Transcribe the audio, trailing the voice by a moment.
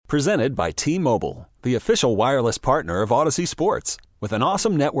Presented by T-Mobile, the official wireless partner of Odyssey Sports. With an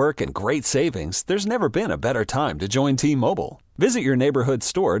awesome network and great savings, there's never been a better time to join T-Mobile. Visit your neighborhood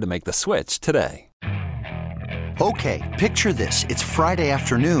store to make the switch today. Okay, picture this. It's Friday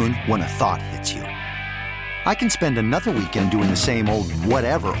afternoon when a thought hits you. I can spend another weekend doing the same old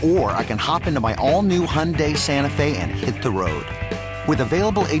whatever, or I can hop into my all-new Hyundai Santa Fe and hit the road. With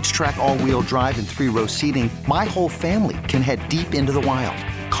available H-Track all-wheel drive and 3-row seating, my whole family can head deep into the wild.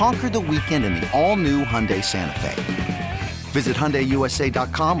 Conquer the weekend in the all-new Hyundai Santa Fe. Visit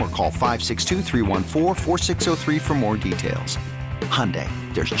HyundaiUSA.com or call 562-314-4603 for more details. Hyundai,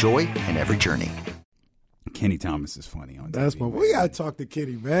 there's joy in every journey. Kenny Thomas is funny on That's TV. we got to talk to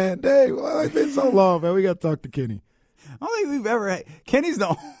Kenny, man. Dang, well, it's been so long, man. We got to talk to Kenny. I don't think we've ever had – Kenny's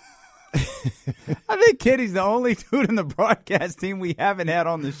the – I think Kenny's the only dude in the broadcast team we haven't had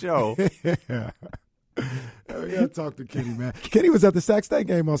on the show. Yeah. We got to talk to Kenny, man. Kenny was at the Sac State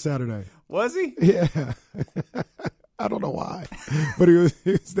game on Saturday. Was he? Yeah. I don't know why, but he was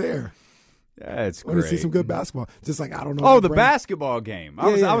there. That's great. Want to see some good basketball. Just like, I don't know. Oh, the basketball game.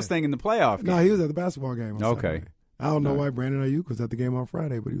 I was thinking the playoff game. No, he was at the basketball game on Okay. Saturday. I don't know why Brandon Ayuk was at the game on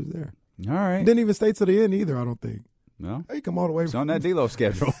Friday, but he was there. All right. He didn't even stay to the end either, I don't think. No. How you come all the way It's on that D-Lo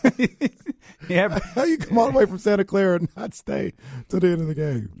schedule. Yeah. How you come all the way from Santa Clara and not stay to the end of the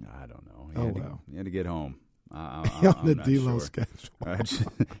game? I don't know. He had to get home. On the D-Lo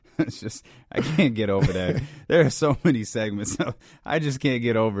schedule. It's just I can't get over that. There are so many segments. I just can't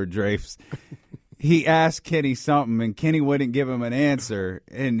get over Drapes. He asked Kenny something, and Kenny wouldn't give him an answer.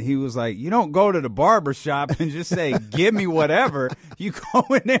 And he was like, you don't go to the barber shop and just say, give me whatever. You go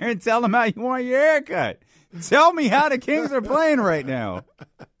in there and tell them how you want your haircut. Tell me how the Kings are playing right now.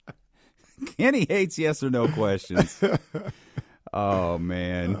 Kenny hates yes or no questions. Oh,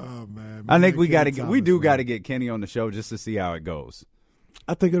 man. Oh, man. I think we got to get get Kenny on the show just to see how it goes.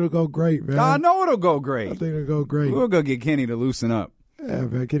 I think it'll go great, man. I know it'll go great. I think it'll go great. We'll go get Kenny to loosen up. Yeah,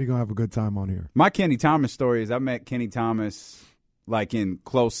 man. Kenny going to have a good time on here. My Kenny Thomas story is I met Kenny Thomas like in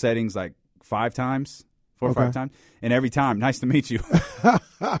close settings like 4 or 5 times. And every time, nice to meet you.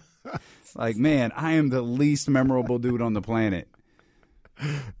 Like, man, I am the least memorable dude on the planet.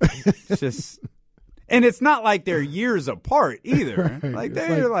 It's just, and it's not like they're years apart either. Right. Like It's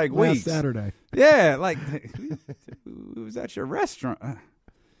they're like weeks. Saturday. Yeah, like who was at your restaurant?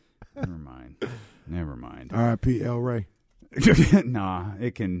 Never mind. R.I.P. El Ray. Nah,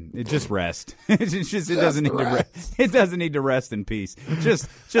 it just rest. It doesn't need to rest. It doesn't need to rest in peace. Just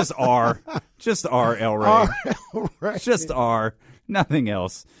R El Ray. Right. Just R. Nothing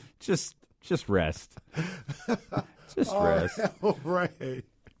else. Just rest. Just rest. El Ray.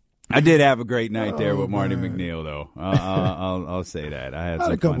 I did have a great night there with Marty McNeil, though. I'll say that. I had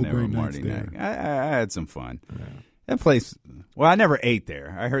some fun there with Marty. I had some fun. Yeah. That place. Well, I never ate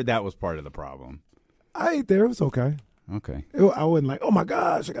there. I heard that was part of the problem. I ate there. It was okay. Okay. I wasn't like, oh my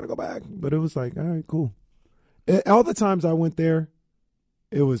gosh, I got to go back. But it was like, all right, cool. All the times I went there,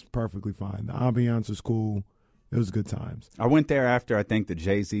 it was perfectly fine. The ambiance was cool. It was good times. I went there after, I think, the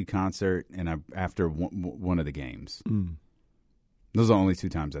Jay-Z concert and after one of the games. Mm. Those are the only 2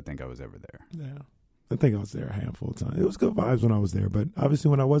 times I think I was ever there. Yeah. I think I was there a handful of times. It was good vibes when I was there, but obviously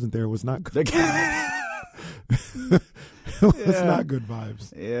when I wasn't there, it was not good vibes. It was not good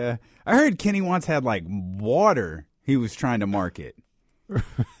vibes. Yeah. I heard Kenny once had, like, water he was trying to market.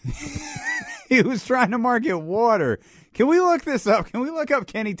 He was trying to market water. Can we look this up? Can we look up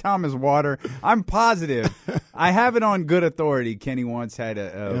Kenny Thomas water? I'm positive. I have it on good authority. Kenny once had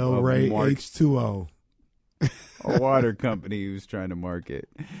a El Ray H2O. A water company he was trying to market.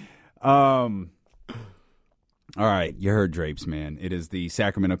 All right, you heard Drapes, man. It is the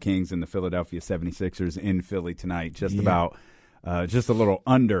Sacramento Kings and the Philadelphia 76ers in Philly tonight, just a little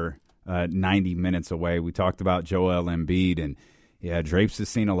under 90 minutes away. We talked about Joel Embiid, and Drapes has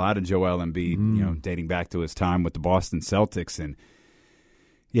seen a lot of Joel Embiid, dating back to his time with the Boston Celtics. And,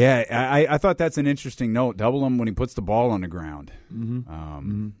 I thought that's an interesting note. Double him when he puts the ball on the ground.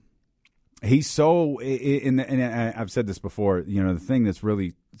 Mm-hmm. He's so and I've said this before, the thing that's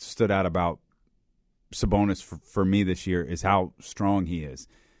really stood out about Sabonis for me this year is how strong he is.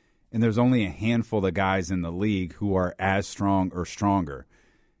 And there's only a handful of guys in the league who are as strong or stronger.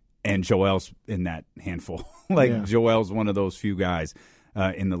 And Joel's in that handful. Joel's one of those few guys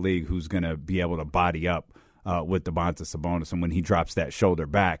in the league who's going to be able to body up with Domantas Sabonis. And when he drops that shoulder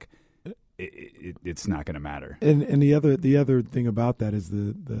back, it's not going to matter. And the other thing about that is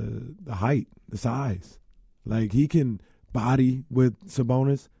the height, the size. Like, he can body with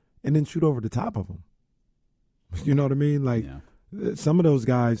Sabonis and then shoot over the top of him. You know what I mean? Like, some of those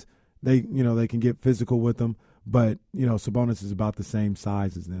guys, they can get physical with them, But, Sabonis is about the same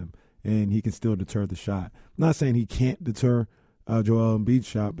size as them, and he can still deter the shot. I'm not saying he can't deter Joel Embiid's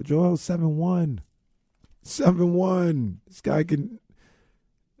shot, but Joel's 7'1". 7'1". This guy can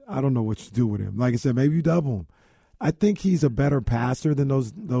 – I don't know what you do with him. Like I said, maybe you double him. I think he's a better passer than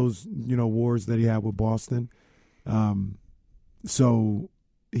those wars that he had with Boston. So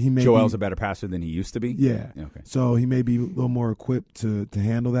he may Joel's a better passer than he used to be? Yeah. Okay. So he may be a little more equipped to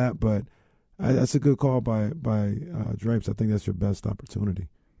handle that, but that's a good call by Drapes. I think that's your best opportunity.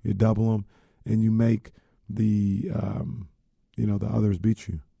 You double him, and you make the the others beat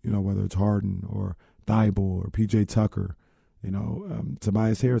you. Whether it's Harden or Thibault or PJ Tucker.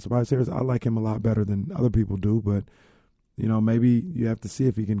 Tobias Harris. I like him a lot better than other people do, but maybe you have to see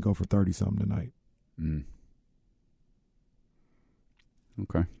if he can go for 30-something tonight.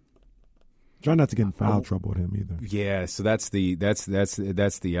 Okay. Try not to get in foul trouble with him either. Yeah, so that's the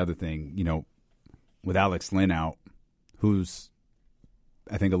other thing. With Alex Len out, who's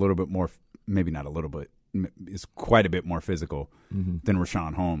I think a little bit more, maybe not a little bit, is quite a bit more physical than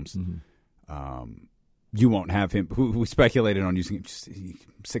Rashawn Holmes. You won't have him. Who speculated on using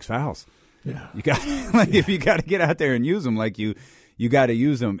 6 fouls? Yeah, you got if you got to get out there and use them, you got to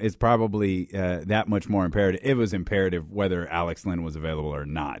use them. It's probably that much more imperative. It was imperative whether Alex Len was available or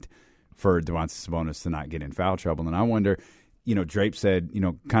not for Domantas Sabonis to not get in foul trouble. And I wonder, Drape said,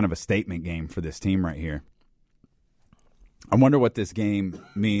 kind of a statement game for this team right here. I wonder what this game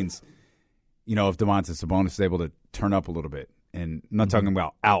means. If Domantas Sabonis is able to turn up a little bit, and I'm not talking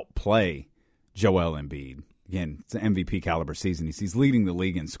about outplay Joel Embiid. Again, it's an MVP caliber season. He's leading the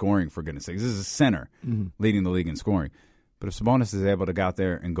league in scoring, for goodness sakes. This is a center leading the league in scoring. But if Sabonis is able to go out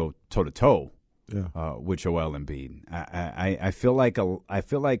there and go toe-to-toe with Joel Embiid, I feel like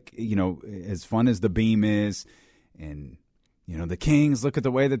as fun as the beam is, and the Kings, look at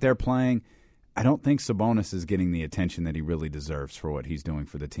the way that they're playing, I don't think Sabonis is getting the attention that he really deserves for what he's doing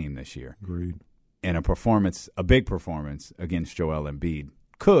for the team this year. Agreed. And a big performance against Joel Embiid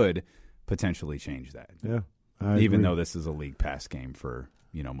could potentially change that. Yeah. Even though this is a league pass game for,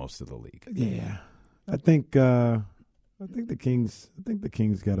 most of the league. Yeah. I think the Kings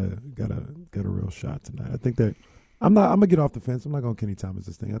got a real shot tonight. I think that I'm gonna get off the fence. I'm not gonna Kenny Thomas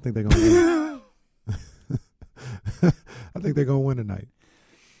this thing. I think they're gonna win. I think they're gonna win tonight.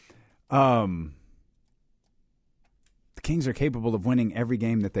 The Kings are capable of winning every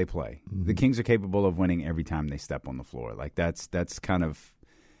game that they play. The Kings are capable of winning every time they step on the floor. That's kind of,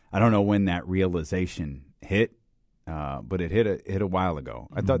 I don't know when that realization hit, but it hit a while ago.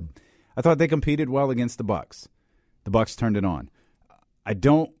 I thought they competed well against the Bucks. The Bucks turned it on. I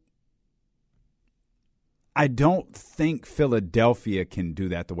don't think Philadelphia can do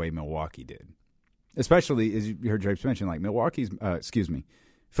that the way Milwaukee did. Especially, as you heard Drapes mention,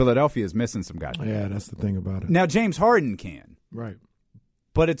 Philadelphia is missing some guys. Yeah, that's the thing about it. Now, James Harden can. Right.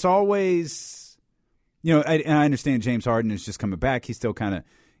 But it's always, and I understand James Harden is just coming back. He's still kind of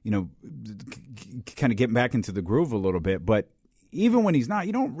getting back into the groove a little bit. But even when he's not,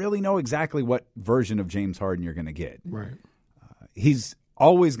 you don't really know exactly what version of James Harden you're going to get. Right. He's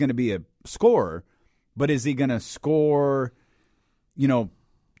always going to be a scorer, but is he going to score,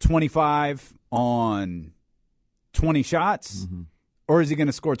 25 on 20 shots? Mm-hmm. Or is he going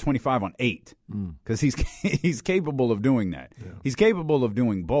to score 25 on 8? Because he's capable of doing that. Yeah. He's capable of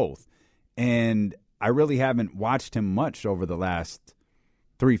doing both. And I really haven't watched him much over the last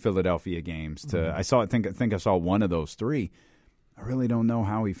 3 Philadelphia games. I think I saw one of those 3. I really don't know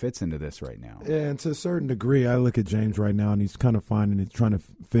how he fits into this right now. Yeah, and to a certain degree, I look at James right now, and he's kind of trying to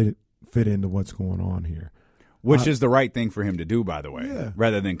fit into what's going on here. Which is the right thing for him to do, by the way,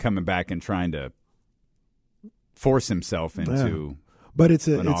 rather than coming back and trying to force himself into. Yeah. But it's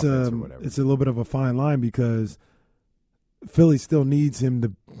a little bit of a fine line because Philly still needs him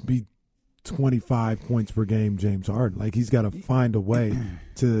to be 25 points per game, James Harden. Like, he's got to find a way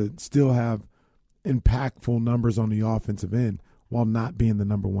to still have impactful numbers on the offensive end while not being the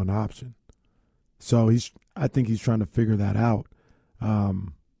number one option. So I think he's trying to figure that out.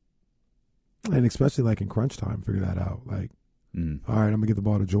 And especially like in crunch time, figure that out. Like, all right, I'm going to get the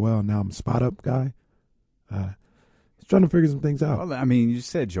ball to Joel. Now I'm a spot up guy. He's trying to figure some things out. Well, I mean, you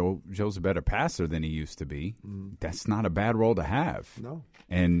said Joe's a better passer than he used to be. That's not a bad role to have. No.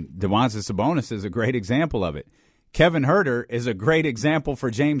 And Domantas Sabonis is a great example of it. Kevin Huerter is a great example for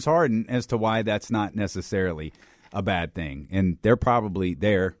James Harden as to why that's not necessarily a bad thing. And they're probably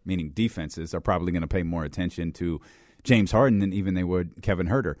meaning defenses, are probably going to pay more attention to James Harden than even they would Kevin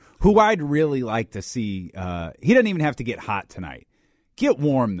Huerter, who I'd really like to see. He doesn't even have to get hot tonight. Get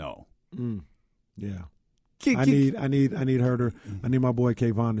warm, though. Yeah. I need Herder. I need my boy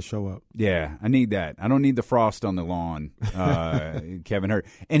Kayvon to show up. Yeah, I need that. I don't need the frost on the lawn, Kevin Herder.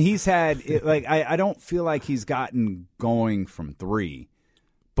 And he's had I don't feel like he's gotten going from three,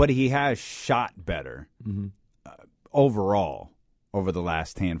 but he has shot better overall over the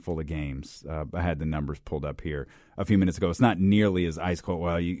last handful of games. I had the numbers pulled up here a few minutes ago. It's not nearly as ice cold.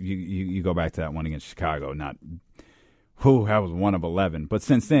 Well, you go back to that one against Chicago. That was 1 of 11. But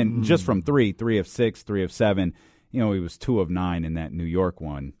since then, just from 3 of 6, 3 of 7. He was 2 of 9 in that New York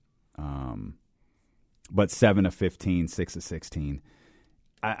one. But 7 of 15, 6 of 16.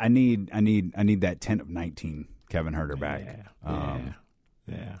 I need that 10 of 19 Kevin Herder back.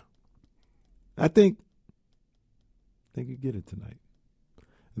 Yeah. I think you get it tonight.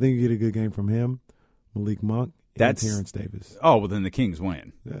 I think you get a good game from him, Malik Monk, and Terrence Davis. Oh, well, then the Kings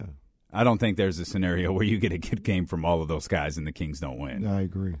win. Yeah. I don't think there's a scenario where you get a good game from all of those guys and the Kings don't win. I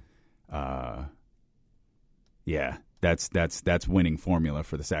agree. Yeah, that's winning formula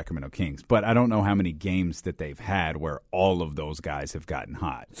for the Sacramento Kings. But I don't know how many games that they've had where all of those guys have gotten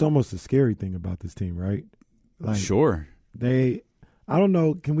hot. It's almost a scary thing about this team, right? Sure. I don't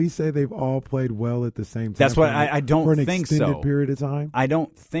know. Can we say they've all played well at the same time? That's what I don't think so. For an extended period of time? I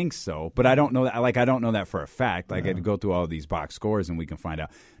don't think so, but I don't know that. I don't know that for a fact. I had to go through all of these box scores and we can find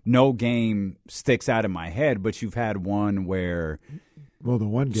out. No game sticks out in my head, but you've had one where. Well, the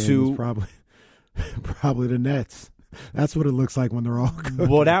one game was probably the Nets. That's what it looks like when they're all cooking.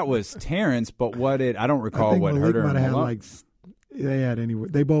 Well, that was Terrence, but I don't recall what Herder might have had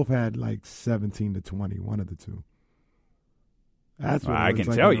they both had 17 to 20, one of the two. That's what I can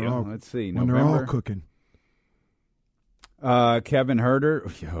tell you. Let's see. When November. They're all cooking. Kevin Herder.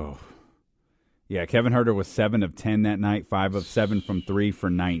 Yeah, Kevin Herder was 7 of 10 that night, 5 of 7 from 3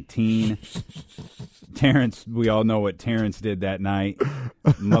 for 19. Terrence, we all know what Terrence did that night.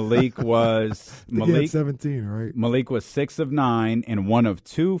 Malik had 17, right? Malik was 6 of 9 and 1 of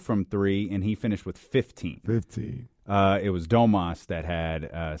 2 from 3, and he finished with 15. It was Domas that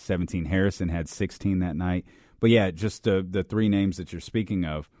had 17. Harrison had 16 that night. But, yeah, just the three names that you're speaking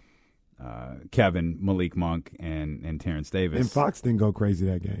of, Kevin, Malik Monk, and Terrence Davis. And Fox didn't go crazy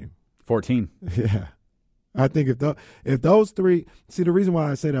that game. 14. Yeah. I think if those three – see, the reason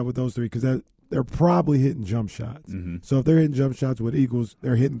why I say that with those three, because they're probably hitting jump shots. Mm-hmm. So if they're hitting jump shots with Eagles,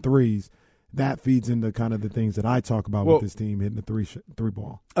 they're hitting threes. That feeds into kind of the things that I talk about with this team, hitting the three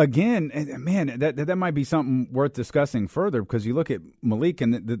ball. Again, man, that might be something worth discussing further because you look at Malik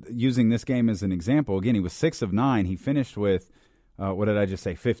and using this game as an example. Again, he was 6 of 9. He finished with, what did I just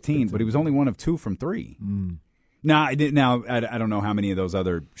say, 15, but he was only 1 of 2 from 3. Now, I don't know how many of those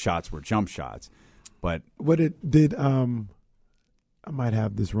other shots were jump shots, but I might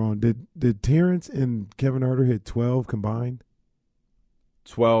have this wrong. Did Terrence and Kevin Herder hit 12 combined?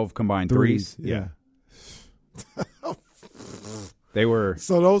 12 combined threes? Yeah. They were.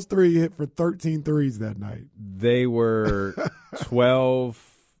 So those three hit for 13 threes that night. They were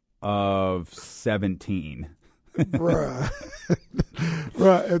 12 of 17. Bruh.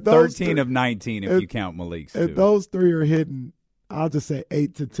 13 of 19 if you count Malik's. If those three are hitting, I'll just say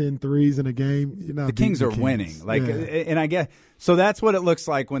 8 to 10 threes in a game. The Kings are winning. And I guess so. That's what it looks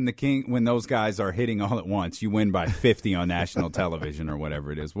like when when those guys are hitting all at once. You win by 50 on national television or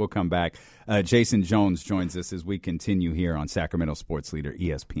whatever it is. We'll come back. Jason Jones joins us as we continue here on Sacramento Sports Leader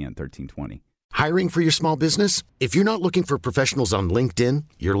ESPN 1320. Hiring for your small business? If you're not looking for professionals on LinkedIn,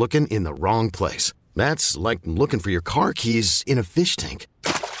 you're looking in the wrong place. That's like looking for your car keys in a fish tank.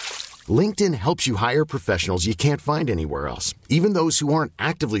 LinkedIn helps you hire professionals you can't find anywhere else, even those who aren't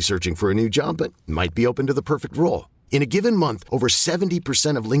actively searching for a new job but might be open to the perfect role. In a given month, over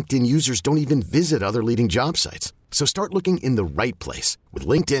 70% of LinkedIn users don't even visit other leading job sites. So start looking in the right place. With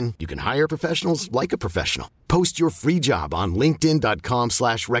LinkedIn, you can hire professionals like a professional. Post your free job on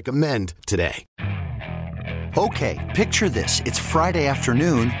linkedin.com/recommend today. Okay, picture this. It's Friday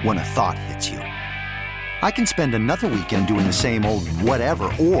afternoon when a thought hits you. I can spend another weekend doing the same old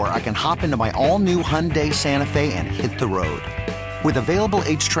whatever, or I can hop into my all-new Hyundai Santa Fe and hit the road. With available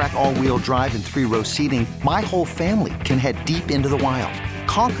H-Track all-wheel drive and 3-row seating, my whole family can head deep into the wild.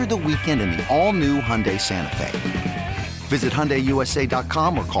 Conquer the weekend in the all-new Hyundai Santa Fe. Visit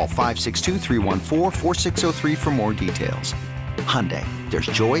HyundaiUSA.com or call 562-314-4603 for more details. Hyundai, there's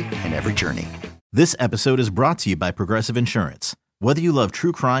joy in every journey. This episode is brought to you by Progressive Insurance. Whether you love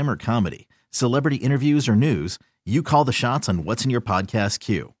true crime or comedy, celebrity interviews or news, you call the shots on what's in your podcast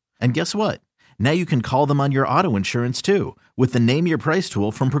queue. And guess what? Now you can call them on your auto insurance too with the Name Your Price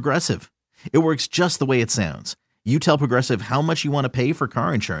tool from Progressive. It works just the way it sounds. You tell Progressive how much you want to pay for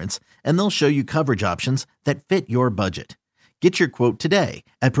car insurance, and they'll show you coverage options that fit your budget. Get your quote today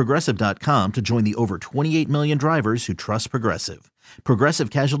at Progressive.com to join the over 28 million drivers who trust Progressive. Progressive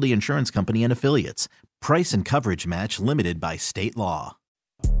Casualty Insurance Company and Affiliates. Price and coverage match limited by state law.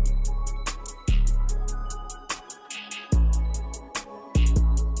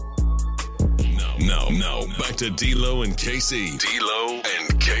 Now, back to D-Lo and KC. D-Lo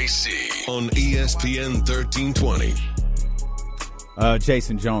and KC on ESPN 1320.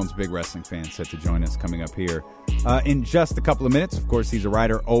 Jason Jones, big wrestling fan, set to join us coming up here in just a couple of minutes. Of course, he's a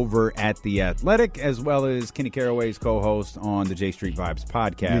writer over at The Athletic, as well as Kenny Caraway's co-host on the J Street Vibes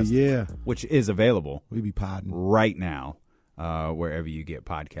podcast, which is available we be podding right now wherever you get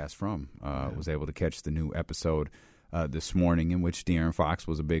podcasts from. Was able to catch the new episode this morning in which De'Aaron Fox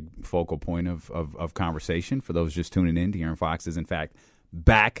was a big focal point of conversation. For those just tuning in, De'Aaron Fox is, in fact,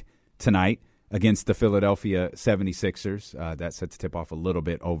 back tonight against the Philadelphia 76ers. That's set to tip off a little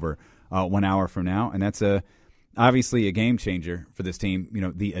bit over 1 hour from now, and that's obviously a game changer for this team. You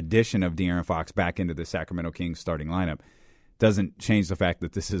know, the addition of De'Aaron Fox back into the Sacramento Kings starting lineup doesn't change the fact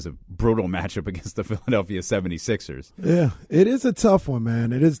that this is a brutal matchup against the Philadelphia 76ers. Yeah, it is a tough one,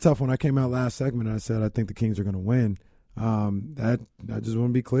 man. It is a tough one. I came out last segment and I said I think the Kings are going to win. I just want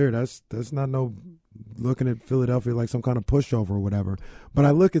to be clear. That's not no looking at Philadelphia like some kind of pushover or whatever. But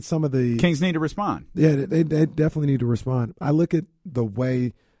I look at some of the Kings need to respond. Yeah, they definitely need to respond. I look at the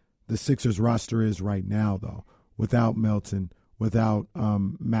way the Sixers roster is right now, though, without Melton, without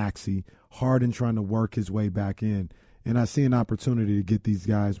Maxey, Harden trying to work his way back in. And I see an opportunity to get these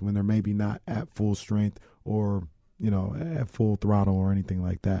guys when they're maybe not at full strength or, at full throttle or anything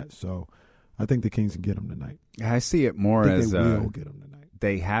like that. So I think the Kings can get them tonight. I see it more as they will get them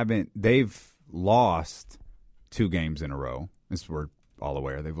tonight. They've lost 2 games in a row. As we're all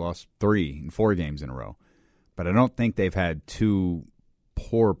aware, they've lost 3 and 4 games in a row. But I don't think they've had 2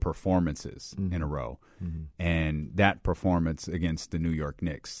 poor performances in a row. Mm-hmm. And that performance against the New York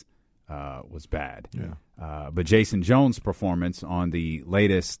Knicks was bad. Yeah. But Jason Jones' performance on the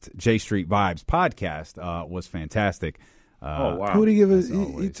latest J Street Vibes podcast was fantastic. Oh, wow. Who did he give us?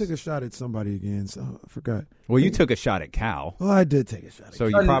 He took a shot at somebody again, so I forgot. Well, you took a shot at Cal. Well, I did take a shot at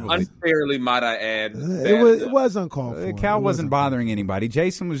Cal. You probably unfairly, might I add. It was uncalled for. Cal wasn't bothering anybody.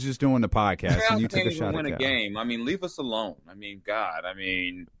 Jason was just doing the podcast, and you took a shot at Cal. Win a game. I mean, leave us alone. I mean, God. I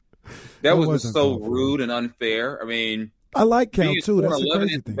mean, that was just so rude and unfair. I mean, I like Cal, too. That's the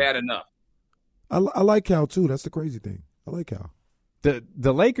crazy thing. Bad enough. I like Cal, too. That's the crazy thing. I like Cal.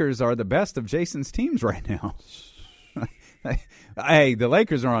 The Lakers are the best of Jason's teams right now. Hey, the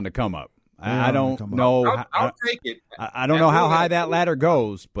Lakers are on the come up. I don't know. I'll take it. I don't know how high that ladder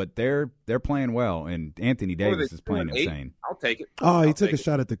goes, but they're playing well, and Anthony Davis is playing insane. I'll take it. Oh, he took a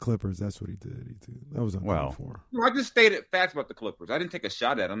shot at the Clippers. That's what he did. That was uncalled for. No, I just stated facts about the Clippers. I didn't take a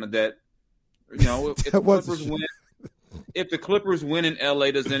shot at them. That if the Clippers win in LA,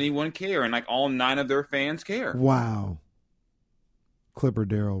 does anyone care? And like all 9 of their fans care. Wow. Clipper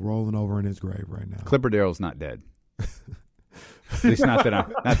Darrell rolling over in his grave right now. Clipper Darrell's not dead. At least not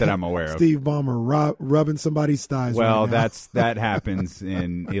that I'm aware of. Steve Ballmer rubbing somebody's thighs. Well, right that happens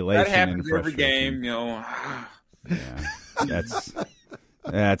in elation. That happens and every game, Yeah,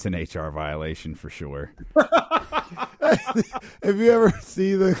 that's an HR violation for sure. If you ever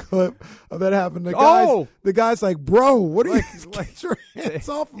see the clip of that happen, the guy's like, "Bro, what are you? Get your hands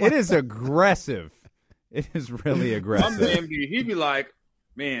off!" It is aggressive. It is really aggressive. My man, he'd be like,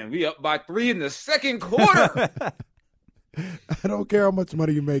 "Man, we up by 3 in the second quarter." I don't care how much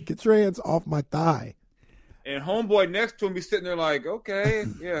money you make. Get your hands off my thigh. And homeboy next to him be sitting there like, okay,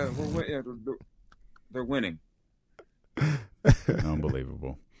 yeah, they're winning.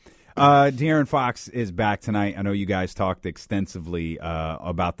 Unbelievable. De'Aaron Fox is back tonight. I know you guys talked extensively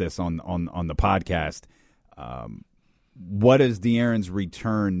about this on the podcast. What does De'Aaron's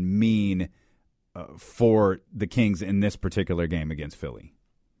return mean for the Kings in this particular game against Philly?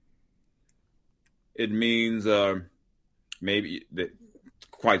 It means maybe that,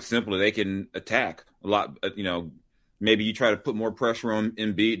 quite simply, they can attack a lot. Maybe you try to put more pressure on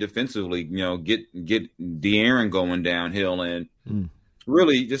Embiid defensively. Get De'Aaron going downhill, and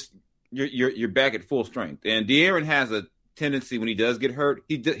really just you're back at full strength. And De'Aaron has a tendency when he does get hurt,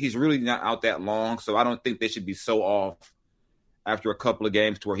 he's really not out that long. So I don't think they should be so off after a couple of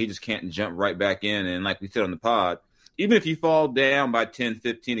games to where he just can't jump right back in. And like we said on the pod, even if you fall down by 10,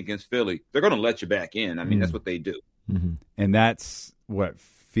 15 against Philly, they're going to let you back in. I mean, that's what they do. Mm-hmm. And that's what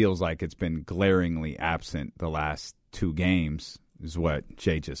feels like it's been glaringly absent the last 2 games, is what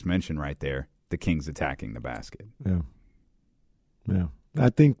Jay just mentioned right there, the Kings attacking the basket. Yeah. I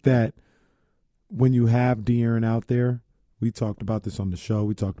think that when you have De'Aaron out there, we talked about this on the show,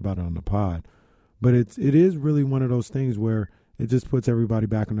 we talked about it on the pod, but it is really one of those things where it just puts everybody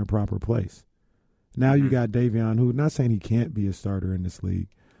back in their proper place. Now you got Davion, who, not saying he can't be a starter in this league,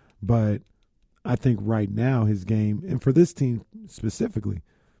 but I think right now his game, and for this team specifically,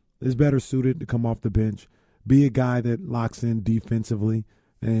 is better suited to come off the bench, be a guy that locks in defensively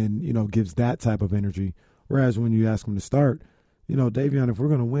and, gives that type of energy. Whereas when you ask him to start, Davion, if we're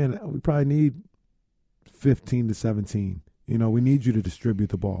going to win, we probably need 15 to 17. We need you to distribute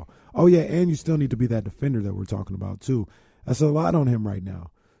the ball. Oh, yeah, and you still need to be that defender that we're talking about too. That's a lot on him right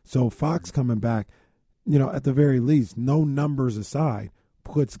now. So Fox coming back, at the very least, no numbers aside,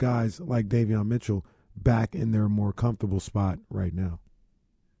 puts guys like Davion Mitchell back in their more comfortable spot right now.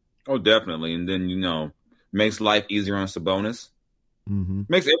 Oh, definitely. And then, makes life easier on Sabonis. Mm-hmm.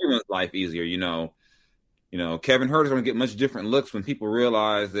 Makes everyone's life easier, Kevin Huerter is going to get much different looks when people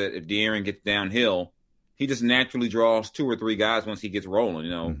realize that if De'Aaron gets downhill, he just naturally draws 2 or 3 guys once he gets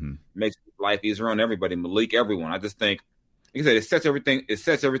rolling, Makes life easier on everybody, Malik, everyone. I just think, like I said, it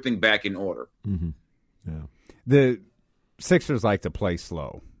sets everything back in order. Mm-hmm. Yeah. The Sixers like to play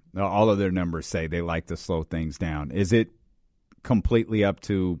slow. All of their numbers say they like to slow things down. Is it completely up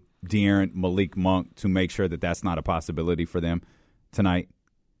to De'Aaron, Malik Monk to make sure that that's not a possibility for them tonight?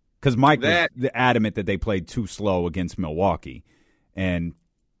 Because Mike was adamant that they played too slow against Milwaukee, and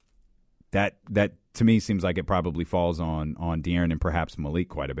that to me seems like it probably falls on De'Aaron and perhaps Malik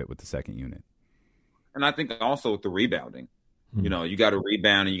quite a bit with the second unit. And I think also with the rebounding. You got to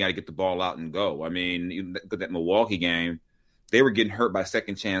rebound and you got to get the ball out and go. I mean, that Milwaukee game, they were getting hurt by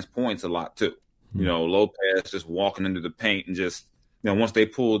second chance points a lot too. Lopez just walking into the paint and just, once they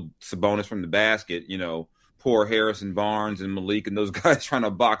pulled Sabonis from the basket, poor Harrison Barnes and Malik and those guys trying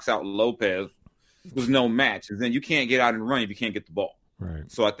to box out Lopez was no match. And then you can't get out and run if you can't get the ball. Right.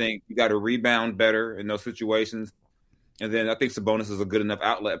 So I think you got to rebound better in those situations. And then I think Sabonis is a good enough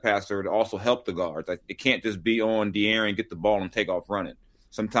outlet passer to also help the guards. It can't just be on De'Aaron, get the ball and take off running.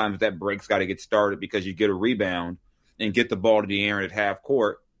 Sometimes that break's got to get started because you get a rebound and get the ball to De'Aaron at half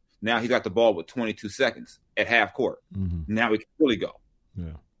court. Now he got the ball with 22 seconds at half court. Mm-hmm. Now we can really go.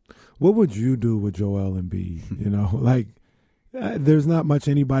 Yeah. What would you do with Joel Embiid? There's not much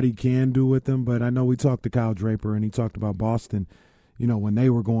anybody can do with him, but I know we talked to Kyle Draper and he talked about Boston, when they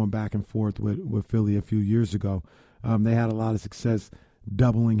were going back and forth with Philly a few years ago. They had a lot of success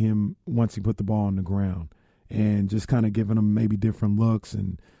doubling him once he put the ball on the ground and just kind of giving him maybe different looks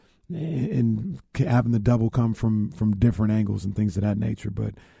and having the double come from different angles and things of that nature.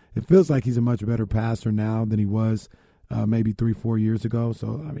 But it feels like he's a much better passer now than he was maybe 3-4 years ago.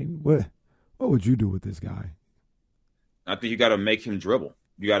 So, I mean, what would you do with this guy? I think you got to make him dribble.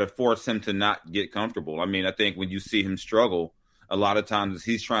 You got to force him to not get comfortable. I mean, I think when you see him struggle, a lot of times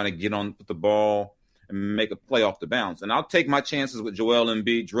he's trying to get on with the ball and make a play off the bounce. And I'll take my chances with Joel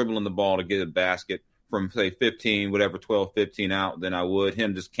Embiid dribbling the ball to get a basket from, say, 12, 15 out than I would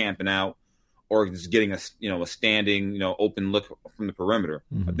him just camping out or just getting a standing, open look from the perimeter.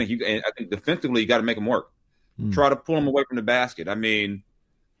 Mm-hmm. I think defensively you got to make him work. Mm-hmm. Try to pull him away from the basket. I mean,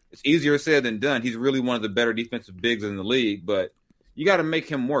 it's easier said than done. He's really one of the better defensive bigs in the league, but you got to make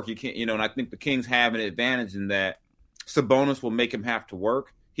him work. You can't, and I think the Kings have an advantage in that Sabonis will make him have to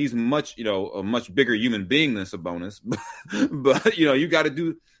work. He's a much bigger human being than Sabonis, but you got to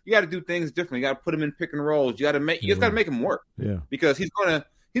do things differently. You got to put him in pick and rolls. You got to make him work. Yeah, because he's gonna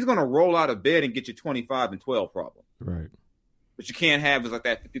roll out of bed and get you 25 and 12 problem. Right. But you can't have like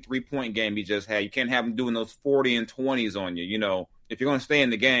that 53-point game he just had. You can't have him doing those 40 and 20s on you. If you're going to stay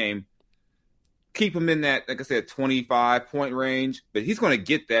in the game, keep him in that, like I said, 25-point range. But he's going to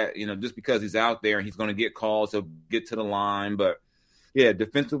get that, just because he's out there and he's going to get calls. He'll get to the line. But, yeah,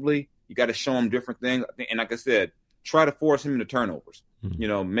 defensively, you got to show him different things. And like I said, try to force him into turnovers.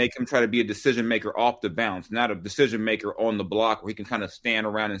 Mm-hmm. Make him try to be a decision maker off the bounce, not a decision maker on the block where he can kind of stand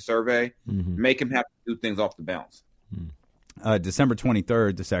around and survey. Mm-hmm. Make him have to do things off the bounce. Mm-hmm. December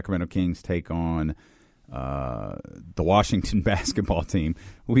 23rd, the Sacramento Kings take on the Washington basketball team.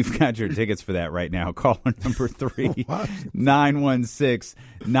 We've got your tickets for that right now. Caller number 3,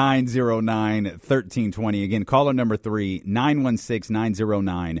 916-909-1320. Again, caller number 3,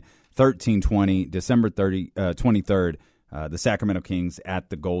 916-909-1320. December 23rd, the Sacramento Kings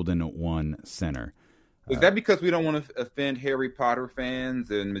at the Golden One Center. Is that because we don't want to offend Harry Potter fans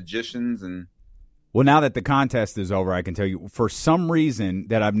and magicians and... Well, now that the contest is over, I can tell you, for some reason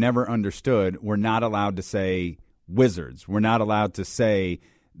that I've never understood, we're not allowed to say Wizards. We're not allowed to say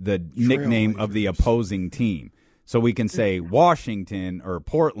the nickname of the opposing team. So we can say Washington or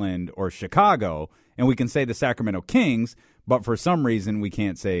Portland or Chicago, and we can say the Sacramento Kings, but for some reason we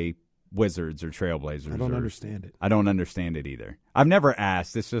can't say Wizards or Trailblazers. I don't understand it. I don't understand it either. I've never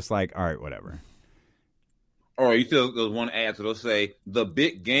asked. It's just like, all right, whatever. Or you still there's one ad, so they'll say the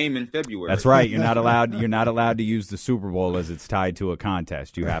big game in February. That's right. You're not allowed to use the Super Bowl as it's tied to a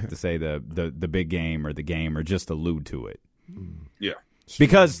contest. You have to say the big game or the game or just allude to it. Yeah.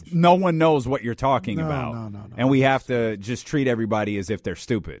 Because no one knows what you're talking about. No. And we have to just treat everybody as if they're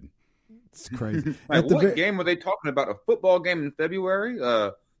stupid. It's crazy. Like, what game were they talking about? A football game in February?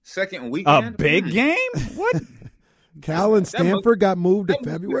 Second weekend? A big game? What? Cal and Stanford got moved to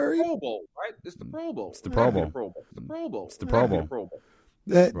February? The Pro Bowl, right? It's the Pro Bowl. It's the Pro Bowl. It's the Pro Bowl. It's the Pro Bowl.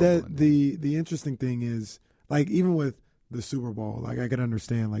 The interesting thing is, like, even with the Super Bowl, like, I could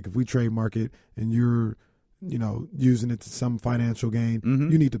understand, like, if we trademark it and you're, using it to some financial gain,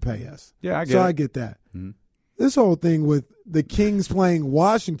 you need to pay us. Yeah, I get it. I get that. Mm-hmm. This whole thing with the Kings playing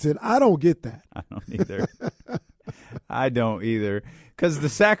Washington, I don't get that. I don't either. Because the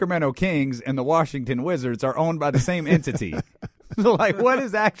Sacramento Kings and the Washington Wizards are owned by the same entity. So, like, what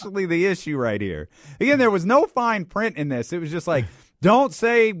is actually the issue right here? Again, there was no fine print in this. It was just like, don't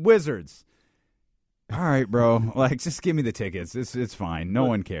say Wizards. All right, bro. Like, just give me the tickets. It's fine. No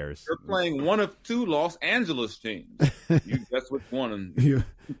one cares. You're playing one of two Los Angeles teams. You guess which one.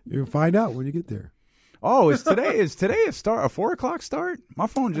 You'll find out when you get there. Oh, is today a 4:00 start? My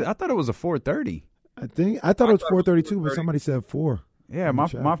phone. I thought it was a 4:30. I thought it was 4:32, but somebody said 4. Yeah,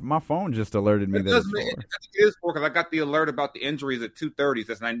 my phone just alerted me that it's 4. It is 4 because I got the alert about the injuries at 2:30.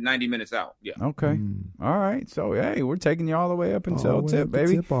 That's 90 minutes out. Yeah. Okay. All right. So hey, we're taking you all the way up until tip,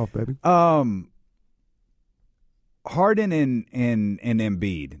 baby. Tip off, baby. Harden and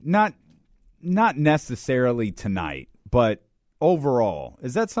Embiid, not necessarily tonight, but overall,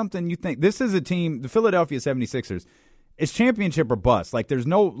 is that something you think? This is a team, the Philadelphia 76ers, it's championship or bust. Like, there's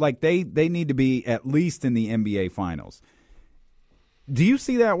no, like, they need to be at least in the NBA Finals. Do you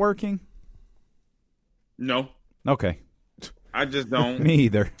see that working? No. Okay. I just don't. Me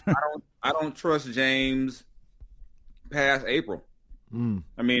either. I don't trust James past April.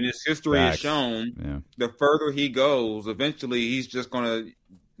 I mean, his history has shown the further he goes, eventually he's just going to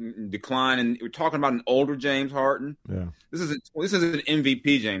decline. And we're talking about an older James Harden. Yeah, this is an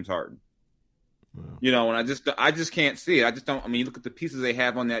MVP James Harden. Wow. And I just can't see it. I just don't. I mean, look at the pieces they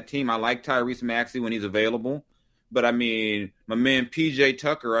have on that team. I like Tyrese Maxey when he's available, but I mean, my man PJ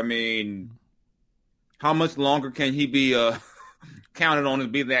Tucker. I mean, how much longer can he be counted on to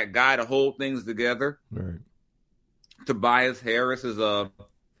be that guy to hold things together? Right. Tobias Harris is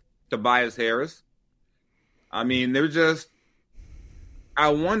Tobias Harris. I mean, they're just. I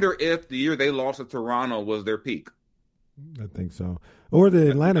wonder if the year they lost to Toronto was their peak. I think so, or the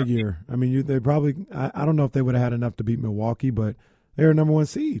Atlanta year. I mean, they probably. I don't know if they would have had enough to beat Milwaukee, but they were number 1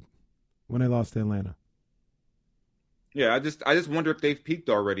 seed when they lost to Atlanta. Yeah, I just wonder if they've peaked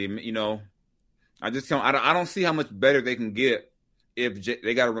already. I just don't. I don't see how much better they can get if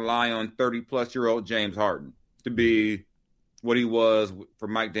they got to rely on 30-plus-year-old James Harden to be what he was for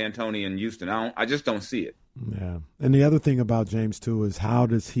Mike D'Antoni in Houston. I just don't see it. Yeah, and the other thing about James too is how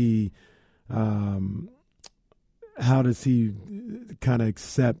does he kind of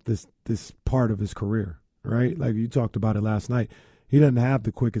accept this part of his career, right? Like you talked about it last night. He doesn't have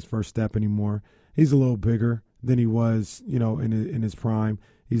the quickest first step anymore. He's a little bigger than he was, in his prime.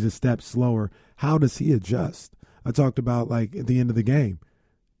 He's a step slower. How does he adjust? I talked about, like, at the end of the game,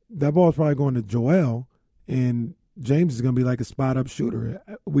 that ball's probably going to Joel, and James is going to be like a spot-up shooter.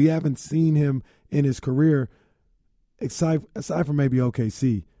 We haven't seen him in his career, aside from maybe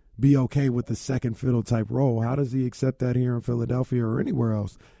OKC, be okay with the second fiddle type role. How does he accept that here in Philadelphia or anywhere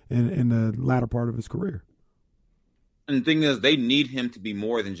else in the latter part of his career? And the thing is, they need him to be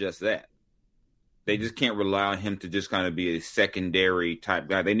more than just that. They just can't rely on him to just kind of be a secondary type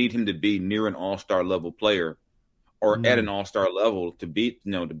guy. They need him to be near an all-star level player or at an all-star level to be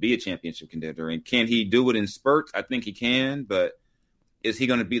a championship contender. And can he do it in spurts? I think he can, but is he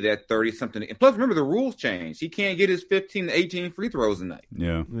going to be that 30-something? And plus, remember, the rules changed. He can't get his 15 to 18 free throws a night.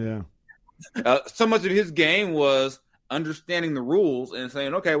 Yeah. So much of his game was understanding the rules and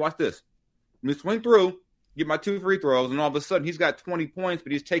saying, okay, watch this. Let me swing through, get my 2 free throws, and all of a sudden he's got 20 points,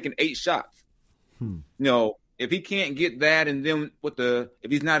 but he's taking 8 shots. If he can't get that, and then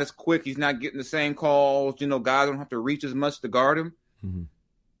if he's not as quick, he's not getting the same calls. Guys don't have to reach as much to guard him. Mm-hmm.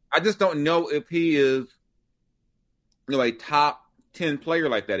 I just don't know if he is, a top 10 player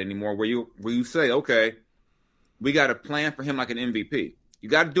like that anymore. Where you say, okay, we got a plan for him like an MVP. You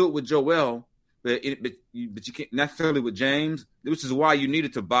got to do it with Joel, but you can't necessarily with James, which is why you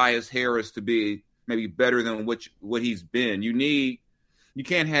needed Tobias Harris to be maybe better than what he's been. You need You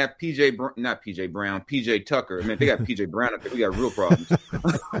can't have PJ Tucker. I mean, if they got PJ Brown, I think we got real problems.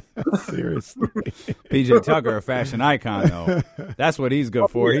 Seriously. PJ Tucker, a fashion icon, though. That's what he's good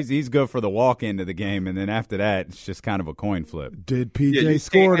for. He's good for the walk into the game, and then after that, it's just kind of a coin flip. Did PJ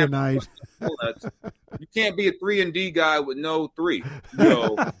score tonight? You can't be a 3-and-D guy with no 3.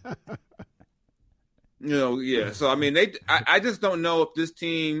 Yeah. So I mean, I just don't know if this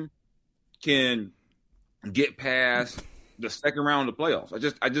team can get past the second round of the playoffs.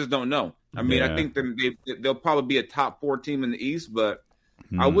 I just don't know. I mean, I think they'll probably be a top 4 team in the East, but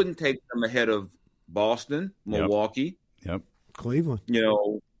I wouldn't take them ahead of Boston, Milwaukee, Cleveland.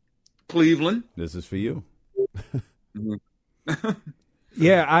 Cleveland. This is for you.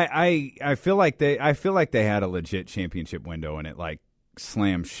 Yeah, I feel like they had a legit championship window, and it like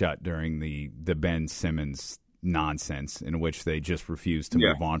slammed shut during the Ben Simmons nonsense in which they just refused to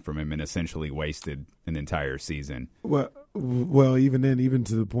move on from him and essentially wasted an entire season. Well, even then, even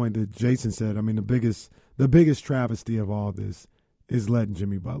to the point that Jason said, I mean, the biggest travesty of all this is letting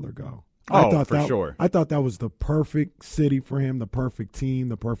Jimmy Butler go. Sure. I thought that was the perfect city for him, the perfect team,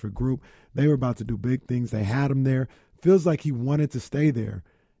 the perfect group. They were about to do big things. They had him there. Feels like he wanted to stay there.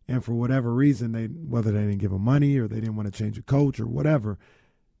 And for whatever reason, whether they didn't give him money or they didn't want to change a coach or whatever,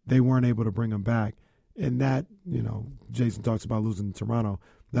 they weren't able to bring him back. And that, Jason talks about losing to Toronto.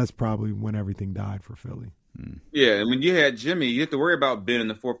 That's probably when everything died for Philly. Yeah, and when you had Jimmy, you have to worry about Ben in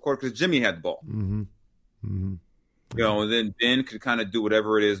the fourth quarter because Jimmy had the ball. Mm-hmm. Mm-hmm. And then Ben could kind of do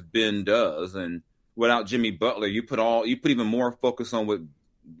whatever it is Ben does. And without Jimmy Butler, you put even more focus on what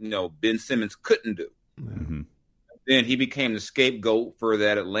Ben Simmons couldn't do. Mm-hmm. Then he became the scapegoat for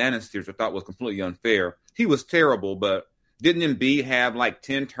that Atlanta series, which I thought was completely unfair. He was terrible, but didn't Embiid have like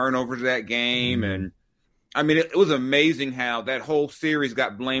 10 turnovers that game? Mm-hmm. And I mean, it was amazing how that whole series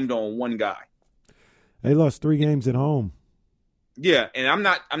got blamed on one guy. They lost 3 games at home. Yeah, and I'm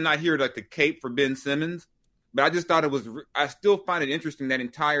not here like to cape for Ben Simmons, but I just thought I still find it interesting that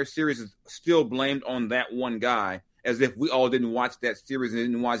entire series is still blamed on that one guy, as if we all didn't watch that series and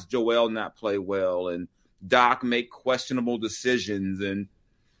didn't watch Joel not play well and Doc make questionable decisions and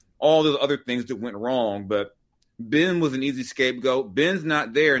all the other things that went wrong. But Ben was an easy scapegoat. Ben's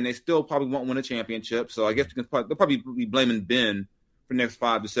not there, and they still probably won't win a championship. So I guess they'll probably be blaming Ben for the next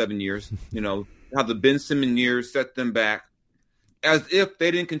 5 to 7 years. How the Ben Simmons years set them back, as if they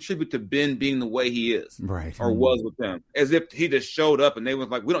didn't contribute to Ben being the way he is, right, or was with them. As if he just showed up and they was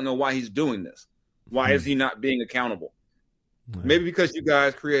like, we don't know why he's doing this. Why is he not being accountable? Right. Maybe because you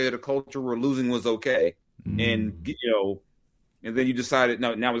guys created a culture where losing was okay, and and then you decided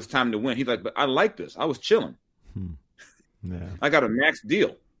now it's time to win. He's like, but I like this. I was chilling. Yeah, I got a max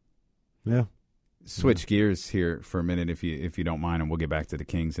deal. Yeah. Switch gears here for a minute, if you don't mind, and we'll get back to the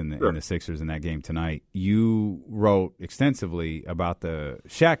Kings and the Sixers in that game tonight. You wrote extensively about the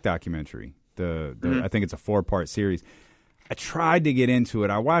Shaq documentary. I think it's a 4-part series. I tried to get into it.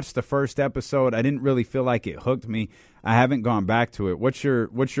 I watched the first episode. I didn't really feel like it hooked me. I haven't gone back to it. What's your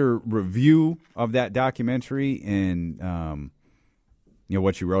review of that documentary and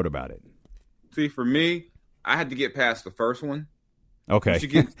what you wrote about it? See, for me, I had to get past the first one. Okay. Once you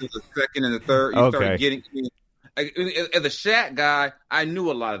get to the second and the third, you start getting – as a Shaq guy, I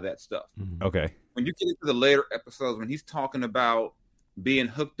knew a lot of that stuff. Okay. When you get into the later episodes, when he's talking about being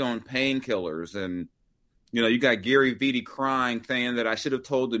hooked on painkillers and, you got Gary Vitti crying, saying that I should have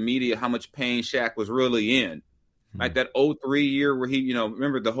told the media how much pain Shaq was really in. Like that 2003 year where he,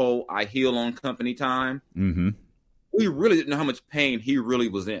 remember the whole I heal on company time? Mm-hmm. We really didn't know how much pain he really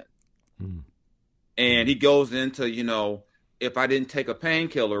was in. And he goes into, if I didn't take a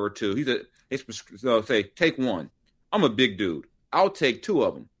painkiller or two, say, take one. I'm a big dude. I'll take 2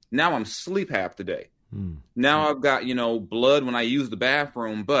 of them. Now I'm asleep half the day. Now I've got, blood when I use the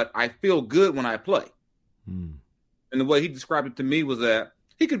bathroom, but I feel good when I play. And the way he described it to me was that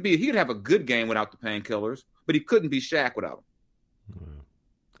he could have a good game without the painkillers, but he couldn't be Shaq without them.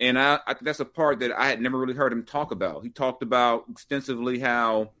 And I think that's a part that I had never really heard him talk about. He talked about extensively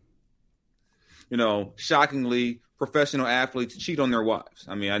how, shockingly, professional athletes cheat on their wives.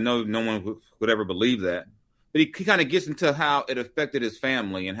 I mean, I know no one would ever believe that, but he kind of gets into how it affected his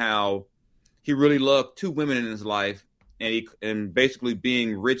family and how he really loved 2 women in his life, and basically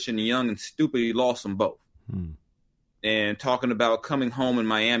being rich and young and stupid, he lost them both. And talking about coming home in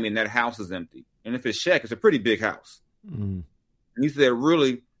Miami and that house is empty. And if it's Shaq, it's a pretty big house. And he said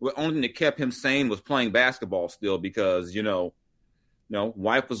really the only thing that kept him sane was playing basketball still because,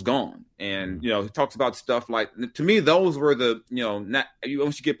 wife was gone. And, he talks about stuff like, to me, those were once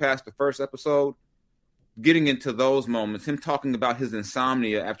you get past the first episode, getting into those moments, him talking about his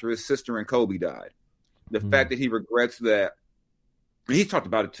insomnia after his sister and Kobe died. The fact that he regrets that, and he's talked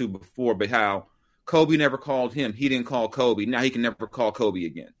about it too before, but how Kobe never called him. He didn't call Kobe. Now he can never call Kobe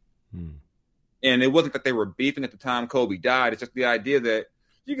again. And it wasn't that they were beefing at the time Kobe died. It's just the idea that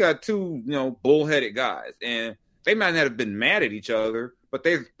you got two, bullheaded guys, and they might not have been mad at each other, but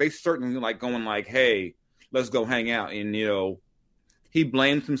they certainly like going like, hey, let's go hang out. And, he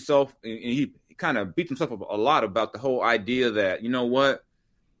blames himself, and he kind of beats himself up a lot about the whole idea that, you know what,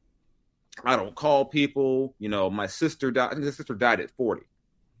 I don't call people. My sister died. I think his sister died at 40.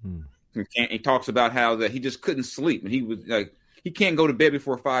 He talks about how that he just couldn't sleep, and he was like, he can't go to bed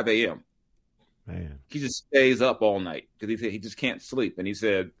before 5 a.m. Man, he just stays up all night because he said he just can't sleep. And he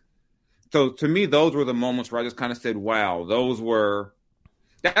said, so to me, those were the moments where I just kind of said, wow,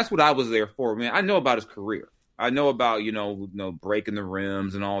 that's what I was there for, man. I know about his career. I know about, breaking the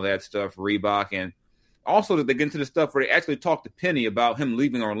rims and all that stuff, Reebok. And also that they get into the stuff where they actually talked to Penny about him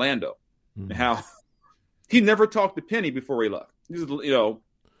leaving Orlando and how he never talked to Penny before he left.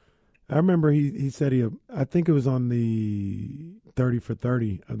 I remember he said I think it was on the 30 for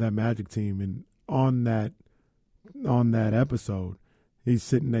 30 of that Magic team, and on that episode, he's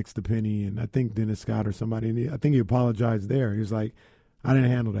sitting next to Penny and I think Dennis Scott or somebody, and I think he apologized there. He was like, I didn't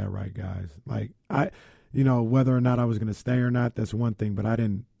handle that right, guys. Like, whether or not I was going to stay or not, that's one thing, but I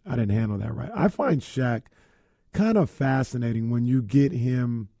didn't handle that right. I find Shaq kind of fascinating when you get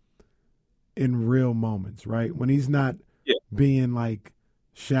him in real moments, right? When he's not being like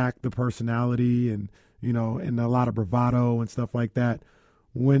Shaq, the personality, and and a lot of bravado and stuff like that.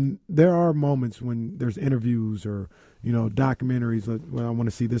 When there are moments when there's interviews or documentaries, well, I want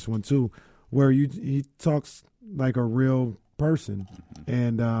to see this one too, where he talks like a real person,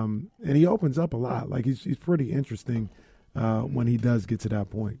 and he opens up a lot. Like he's pretty interesting when he does get to that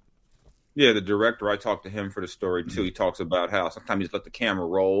point. Yeah, the director, I talked to him for the story too. He talks about how sometimes he just let the camera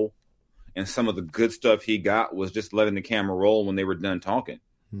roll, and some of the good stuff he got was just letting the camera roll when they were done talking.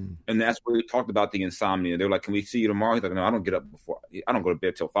 And that's where he talked about the insomnia. They were like, can we see you tomorrow? He's like, no, I don't get up I don't go to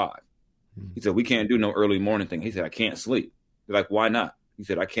bed till 5. He said, we can't do no early morning thing. He said, I can't sleep. They're like, why not? He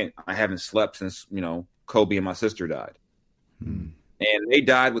said, I haven't slept since, Kobe and my sister died. And they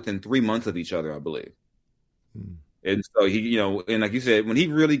died within 3 months of each other, I believe. And so he, and like you said, when he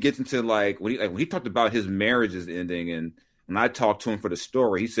really gets into when he talked about his marriages ending, and when I talked to him for the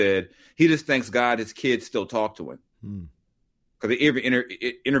story, he said he just thanks God his kids still talk to him. Because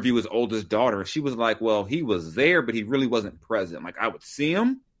they interview his oldest daughter, and she was like, well, he was there, but he really wasn't present. Like, I would see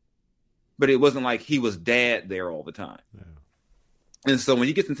him, but it wasn't like he was dad there all the time. Yeah. And so when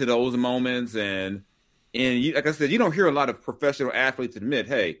he gets into those moments, and like I said, you don't hear a lot of professional athletes admit,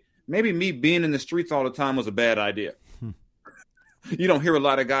 hey, maybe me being in the streets all the time was a bad idea. You don't hear a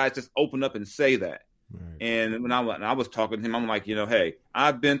lot of guys just open up and say that. Right. And when I was talking to him, I'm like, hey,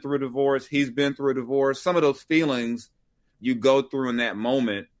 I've been through a divorce. He's been through a divorce. Some of those feelings you go through in that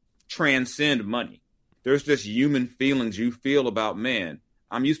moment transcend money. There's just human feelings you feel about, man,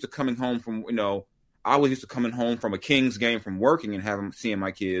 I'm used to coming home from, I was used to coming home from a Kings game from working and seeing my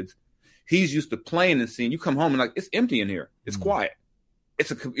kids. He's used to playing and seeing you come home and like, it's empty in here. It's quiet.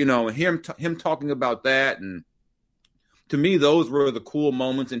 It's and him talking about that. And to me, those were the cool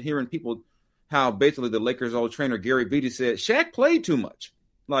moments, and hearing people, how basically the Lakers old trainer, Gary Vitti, said, Shaq played too much.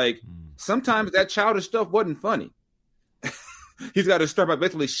 Like sometimes that childish stuff wasn't funny. He's got to start by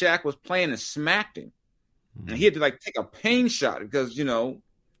basically Shaq was playing and smacked him. And he had to take a pain shot because,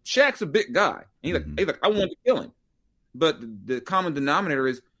 Shaq's a big guy. And he's like, I wanted to kill him. But the common denominator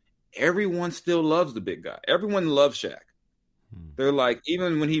is everyone still loves the big guy. Everyone loves Shaq. They're like,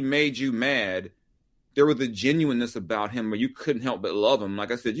 even when he made you mad, there was a genuineness about him where you couldn't help but love him.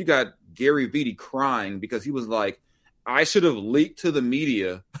 Like I said, you got Gary Vitti crying because he was like, I should have leaked to the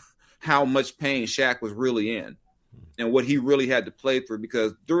media how much pain Shaq was really in. And what he really had to play through,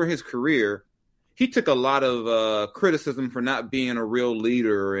 because during his career, he took a lot of criticism for not being a real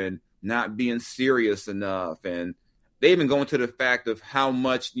leader and not being serious enough. And they even go into the fact of how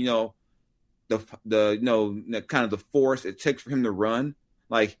much, the kind of the force it takes for him to run.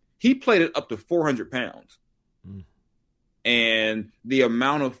 Like, he played it up to 400 pounds. And the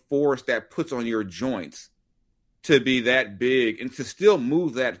amount of force that puts on your joints to be that big and to still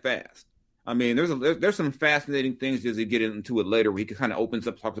move that fast. I mean, there's some fascinating things as you get into it later where he kind of opens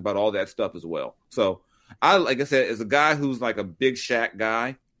up, talks about all that stuff as well. So like I said, as a guy who's like a big Shaq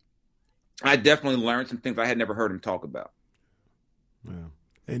guy, I definitely learned some things I had never heard him talk about.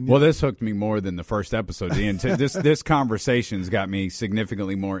 Yeah. Well, this hooked me more than the first episode. This conversation's got me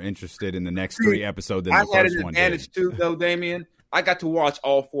significantly more interested in the next 3 episodes than the first one did. I had an advantage too, though, Damian. I got to watch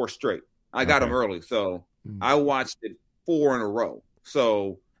all 4 straight. I got them early, so I watched it 4 in a row.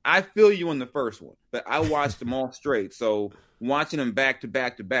 So I feel you on the first one, but I watched them all straight. So watching them back to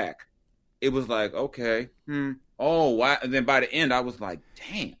back to back, it was like, okay, oh, wow. And then by the end, I was like,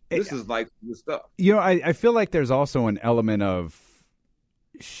 damn, this is like the stuff. I feel like there's also an element of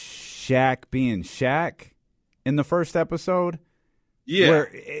Shaq being Shaq in the first episode. Yeah.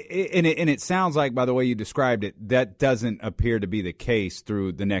 And it sounds like, by the way you described it, that doesn't appear to be the case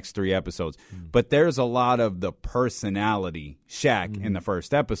through the next 3 episodes. But there's a lot of the personality Shaq in the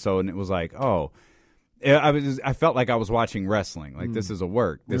first episode, and it was like, oh, I felt like I was watching wrestling. Like, this is a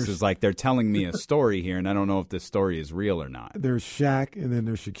work. This is like they're telling me a story here, and I don't know if this story is real or not. There's Shaq, and then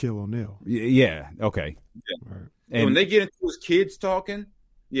there's Shaquille O'Neal. Yeah, okay. Yeah. Right. And when they get into his kids talking,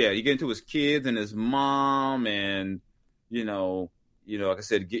 you get into his kids and his mom, and like I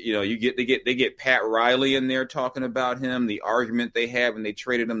said, they get Pat Riley in there talking about him, the argument they had when they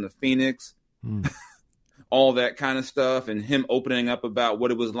traded him to Phoenix, all that kind of stuff, and him opening up about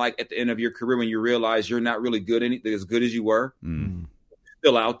what it was like at the end of your career when you realize you're not really as good as you were,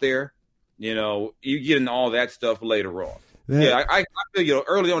 still out there. You get into all that stuff later on. I feel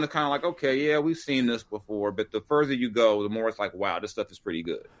early on it's kind of like, okay, yeah, we've seen this before, but the further you go, the more it's like, wow, this stuff is pretty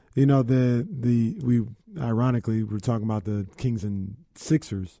good. We ironically we're talking about the Kings and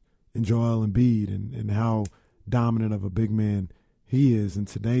Sixers and Joel Embiid and how dominant of a big man he is in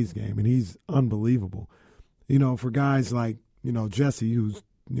today's game, and he's unbelievable. For guys like Jesse, who's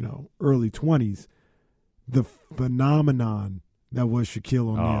early 20s, the phenomenon that was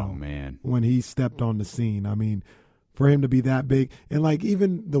Shaquille O'Neal, when he stepped on the scene. I mean, for him to be that big, and like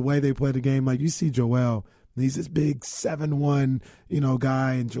even the way they play the game, like you see Joel. He's this big 7'1",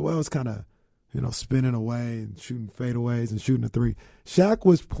 guy, and Joel's kind of, spinning away and shooting fadeaways and shooting a three. Shaq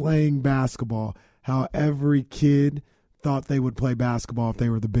was playing basketball how every kid thought they would play basketball if they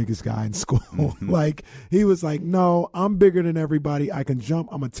were the biggest guy in school. Like, he was like, no, I'm bigger than everybody. I can jump.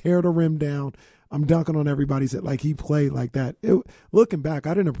 I'm going to tear the rim down. I'm dunking on everybody's head. Like, he played like that. Looking back,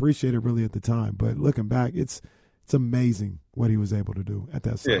 I didn't appreciate it really at the time, but looking back, it's amazing what he was able to do at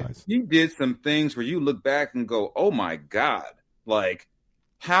that size. He did some things where you look back and go, oh, my God. Like,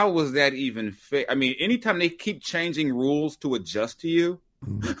 how was that even fair? I mean, anytime they keep changing rules to adjust to you,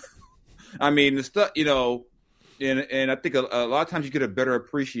 I mean, the stuff, and I think a lot of times you get a better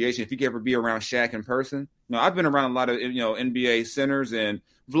appreciation if you can ever be around Shaq in person. I've been around a lot of, NBA centers, and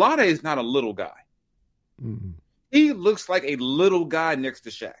Vlade is not a little guy. He looks like a little guy next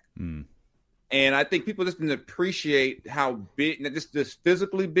to Shaq. And I think people just didn't appreciate how big, just this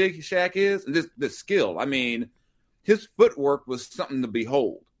physically big Shaq is, and the skill. I mean, his footwork was something to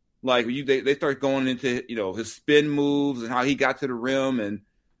behold. Like they start going into his spin moves and how he got to the rim, and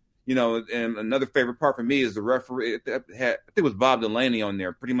and another favorite part for me is the referee. I think it was Bob Delaney on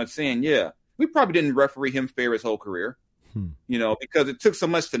there, pretty much saying, we probably didn't referee him fair his whole career, because it took so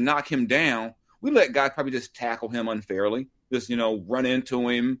much to knock him down. We let guys probably just tackle him unfairly, just run into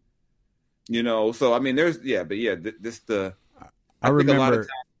him. So I mean,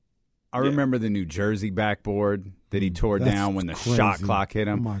 I remember the New Jersey backboard that he tore down when the crazy. Shot clock hit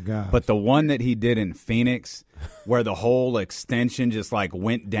him. Oh my God! But the one that he did in Phoenix, where the whole extension just like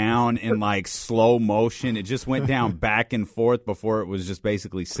went down in like slow motion, it just went down back and forth before it was just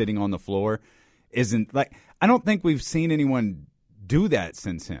basically sitting on the floor. I don't think we've seen anyone do that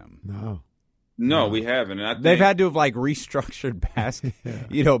since him. No, we haven't. And I think they've had to have like restructured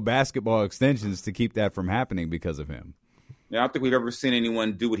basketball extensions to keep that from happening because of him. Yeah, I don't think we've ever seen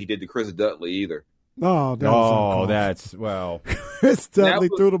anyone do what he did to Chris Dudley either. Chris Dudley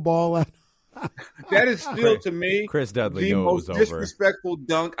threw the ball out. That is still to me Chris Dudley the most was disrespectful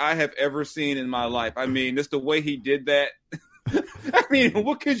dunk I have ever seen in my life. I mean, just the way he did that. I mean,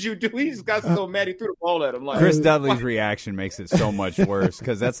 what could you do? He just got so mad he threw the ball at him. Like, Chris Dudley's reaction makes it so much worse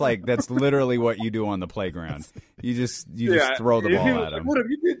because that's literally what you do on the playground. You just throw the ball at him. What if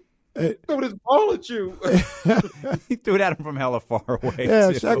you did? Throw this ball at you. He threw it at him from hella far away.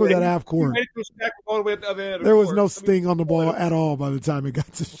 Yeah, Shaq was at half court. All the way at the other end there was no sting on the ball at all by the time it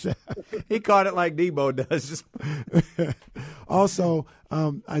got to Shaq. He caught it like Debo does. Also,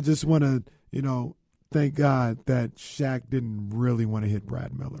 I just want to, thank God that Shaq didn't really want to hit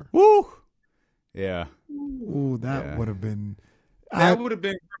Brad Miller. Woo! Yeah. Ooh, that would have been. That would have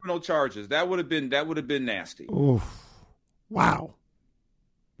been criminal charges. That would have been nasty. Ooh, wow.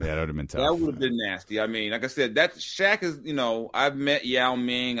 Yeah, that would have been tough. That would have been nasty. I mean, like I said, Shaq is, I've met Yao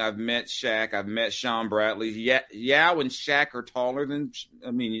Ming, I've met Shaq, I've met Sean Bradley. Yao and Shaq are taller than,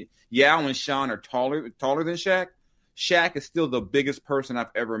 Yao and Sean are taller than Shaq. Shaq is still the biggest person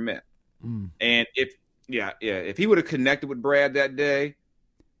I've ever met. And if he would have connected with Brad that day,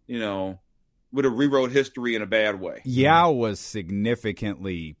 rewrote history in a bad way. Yao was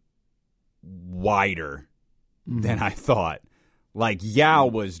significantly wider than I thought. Like, Yao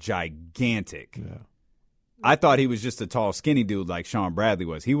was gigantic. Yeah. I thought he was just a tall, skinny dude like Sean Bradley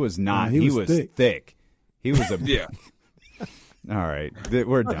was. He was not. He was thick. He was a yeah. All right,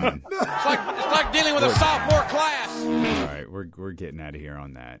 we're done. It's like dealing with a sophomore class. All right, we're getting out of here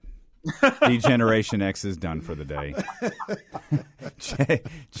on that. Degeneration X is done for the day.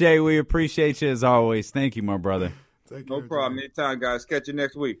 Jay, we appreciate you as always. Thank you, my brother. No problem. Anytime, guys. Catch you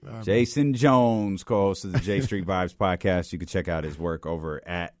next week. Jason Jones, co-host of the J Street Vibes podcast. You can check out his work over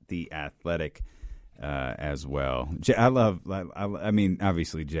at The Athletic as well. I mean,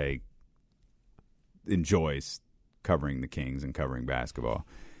 obviously, Jay enjoys covering the Kings and covering basketball.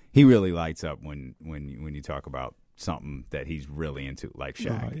 He really lights up when you talk about something that he's really into, like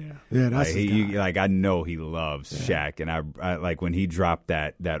Shaq. Oh, yeah, that's I know he loves Shaq, and I like when he dropped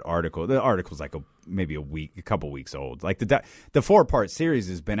that article. The article's like maybe a couple weeks old. Like the 4-part series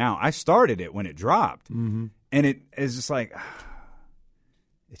has been out. I started it when it dropped, and it is just like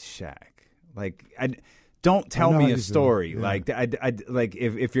it's Shaq. Like, don't tell me a story. Yeah. Like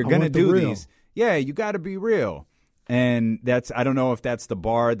if you're gonna do these, you got to be real. And I don't know if that's the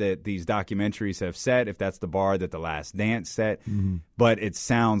bar that these documentaries have set, if that's the bar that The Last Dance set, but it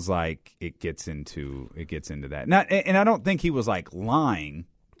sounds like it gets into that. And I don't think he was like lying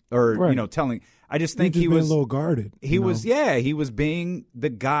or telling. I just think he was a little guarded. He was being the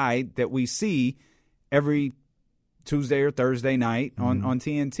guy that we see every Tuesday or Thursday night on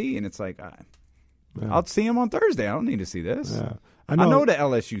TNT, and it's like I'll see him on Thursday. I don't need to see this. Yeah. I know the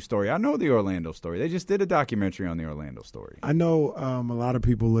LSU story. I know the Orlando story. They just did a documentary on the Orlando story. I know a lot of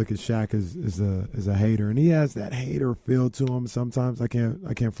people look at Shaq as a hater, and he has that hater feel to him sometimes. I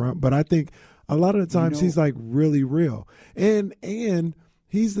can't front, but I think a lot of the times he's like really real, and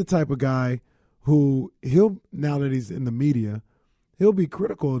he's the type of guy who now that he's in the media, he'll be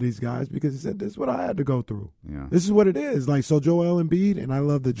critical of these guys because he said, "This is what I had to go through. Yeah. This is what it is." Like, so Joel Embiid, and I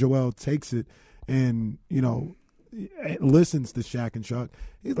love that Joel takes it and listens to Shaq and Chuck.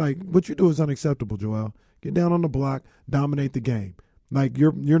 He's like, what you do is unacceptable, Joel. Get down on the block, dominate the game. Like,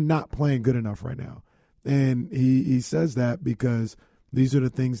 you're not playing good enough right now. And he says that because these are the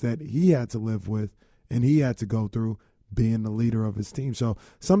things that he had to live with and he had to go through being the leader of his team. So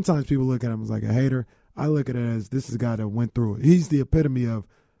sometimes people look at him as like a hater. I look at it as this is a guy that went through it. He's the epitome of,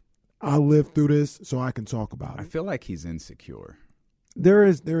 I lived through this so I can talk about it. I feel like he's insecure. There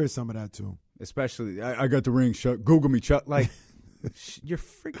is some of that too. Especially, I got the ring, Chuck. Google me, Chuck. Like, you're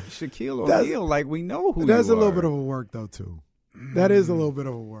freaking Shaquille O'Neal. Like, we know who you are. That's a little bit of a work, though, too. That is a little bit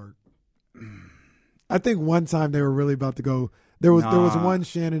of a work. I think one time they were really about to go. There was one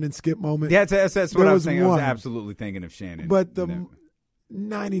Shannon and Skip moment. Yeah, that's what I was thinking. I was absolutely thinking of Shannon. But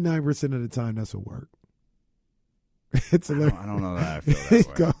 99% of the time, that's a work. It's I don't know that I feel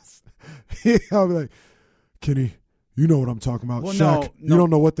that way. I'll be like, Kenny, you know what I'm talking about. Well, Shaq, you don't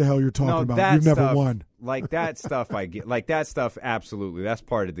know what the hell you're talking about. You've never won. Like, that stuff I get. Like, that stuff, absolutely. That's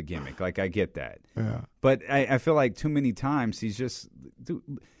part of the gimmick. Like, I get that. Yeah. But I feel like too many times he's just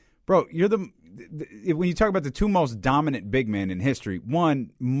 – bro, you're when you talk about the two most dominant big men in history,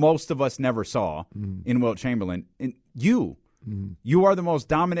 one most of us never saw in Wilt Chamberlain, and you are the most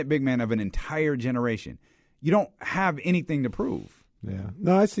dominant big man of an entire generation. You don't have anything to prove. Yeah.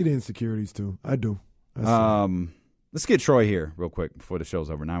 No, I see the insecurities too. I do. Let's get Troy here real quick before the show's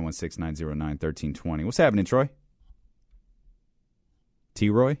over. 916-909-1320. What's happening, Troy?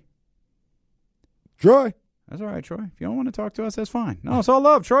 T-Roy? Troy. That's all right, Troy. If you don't want to talk to us, that's fine. No, it's all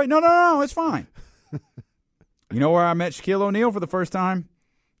love, Troy. No, it's fine. You know where I met Shaquille O'Neal for the first time?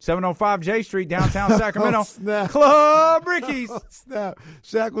 705 J Street, downtown Sacramento. Club Ricky's. Oh, snap.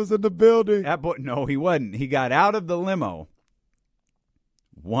 Shaq was in the building. No, he wasn't. He got out of the limo.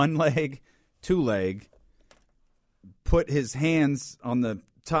 One leg, two leg. Put his hands on the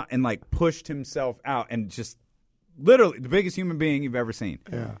top and like pushed himself out and just literally the biggest human being you've ever seen.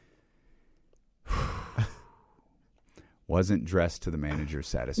 Yeah. Wasn't dressed to the manager's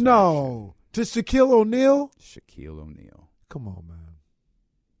satisfaction. No. To Shaquille O'Neal? Shaquille O'Neal. Come on, man.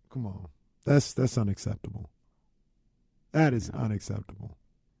 Come on. That's unacceptable. That is unacceptable.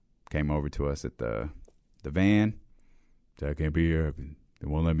 Came over to us at the van. Said, I can't be here. They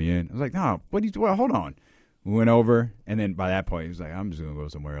won't let me in. I was like, no, hold on. We went over, and then by that point, he was like, I'm just going to go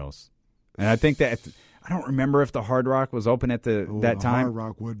somewhere else. And I think that I don't remember if the Hard Rock was open at that time. Hard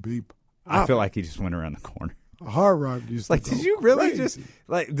Rock would be. I feel like he just went around the corner. Hard Rock used to did you really just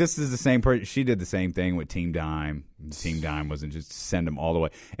like this is the same person? She did the same thing with Team Dime. Team Dime wasn't just send them all the way.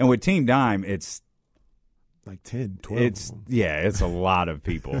 And with Team Dime, it's like 10, 12. It's a lot of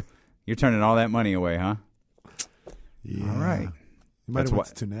people. You're turning all that money away, huh? Yeah. All right. You might have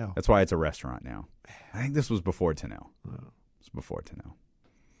went to Tunnel. That's why it's a restaurant now. I think this was before Tunnel. It's before Tunnel.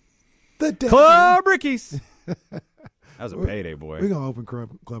 The Club Rickies. That was a payday, boy. We're going to open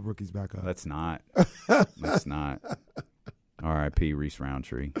Club Rickies back up. Let's not. Let's not. R.I.P. Reese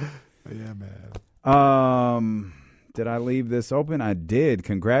Roundtree. Yeah, man. Did I leave this open? I did.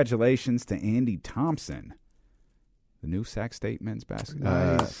 Congratulations to Andy Thompson, the new Sac State men's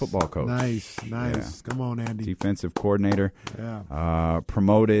football coach. Nice. Yeah. Come on, Andy. Defensive coordinator. Yeah.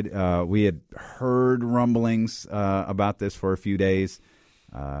 Promoted. We had heard rumblings about this for a few days,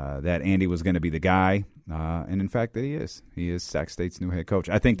 that Andy was going to be the guy. And, in fact, that he is. He is Sac State's new head coach.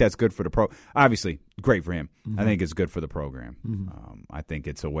 I think that's good for the obviously, great for him. Mm-hmm. I think it's good for the program. Mm-hmm. I think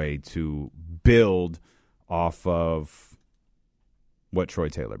it's a way to build off of what Troy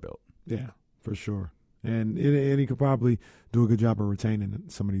Taylor built. Yeah, for sure. And he could probably do a good job of retaining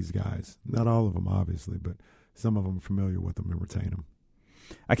some of these guys. Not all of them, obviously, but some of them are familiar with them and retain them.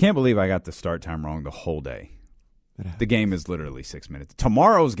 I can't believe I got the start time wrong the whole day. The game is literally 6 minutes.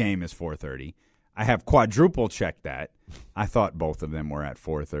 Tomorrow's game is 4:30. I have quadruple checked that. I thought both of them were at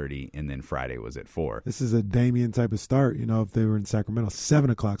 4:30, and then Friday was at 4. This is a Damian type of start. You know, if they were in Sacramento, 7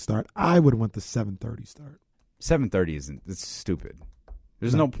 o'clock start, I would want the 7:30 start. 7:30 isn't. It's stupid.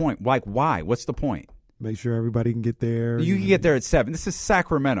 There's no point. Like, why? What's the point? Make sure everybody can get there. You can get there at 7. This is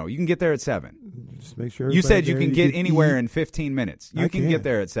Sacramento. You can get there at 7. Just make sure. You said you can get anywhere in 15 minutes. You can get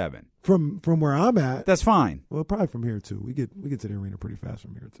there at 7. From where I'm at. That's fine. Well, probably from here too. We get to the arena pretty fast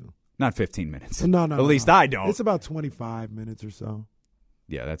from here too. Not 15 minutes. No. At least I don't. It's about 25 minutes or so.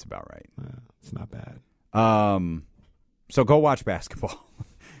 Yeah, that's about right. It's not bad. So go watch basketball.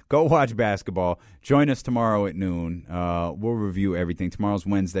 Go watch basketball. Join us tomorrow at noon. We'll review everything. Tomorrow's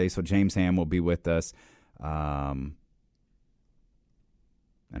Wednesday, so James Ham will be with us.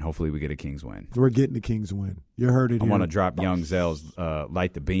 And hopefully we get a Kings win. We're getting the Kings win. You heard it. I want to drop Young Zell's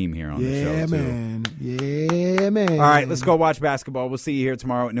Light the Beam here on the show, too. Yeah, man. All right, let's go watch basketball. We'll see you here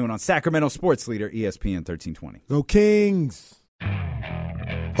tomorrow at noon on Sacramento Sports Leader, ESPN 1320. Go Kings.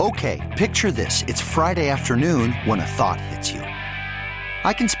 Okay, picture this. It's Friday afternoon when a thought hits you.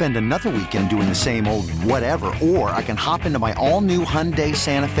 I can spend another weekend doing the same old whatever, or I can hop into my all-new Hyundai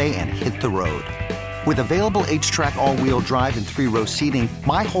Santa Fe and hit the road. With available H-Track all-wheel drive and 3-row seating,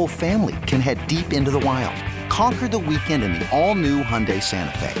 my whole family can head deep into the wild. Conquer the weekend in the all-new Hyundai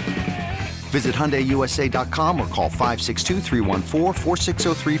Santa Fe. Visit HyundaiUSA.com or call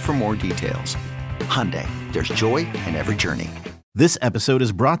 562-314-4603 for more details. Hyundai, there's joy in every journey. This episode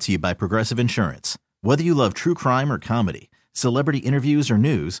is brought to you by Progressive Insurance. Whether you love true crime or comedy, celebrity interviews or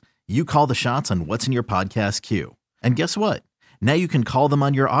news, you call the shots on what's in your podcast queue. And guess what? Now you can call them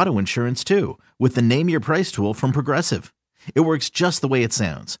on your auto insurance, too, with the Name Your Price tool from Progressive. It works just the way it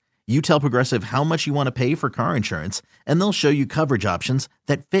sounds. You tell Progressive how much you want to pay for car insurance, and they'll show you coverage options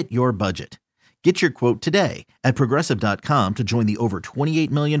that fit your budget. Get your quote today at Progressive.com to join the over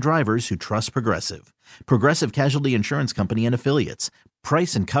 28 million drivers who trust Progressive. Progressive Casualty Insurance Company and Affiliates.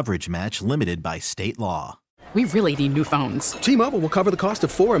 Price and coverage match limited by state law. We really need new phones. T-Mobile will cover the cost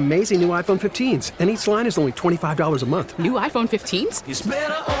of 4 amazing new iPhone 15s, and each line is only $25 a month. New iPhone 15s? It's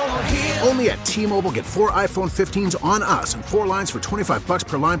better over here. Only at T-Mobile, get 4 iPhone 15s on us and 4 lines for $25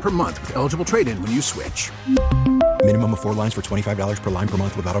 per line per month with eligible trade-in when you switch. Minimum of 4 lines for $25 per line per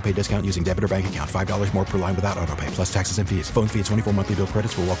month with autopay discount using debit or bank account. $5 more per line without autopay, plus taxes and fees. Phone fee at 24 monthly bill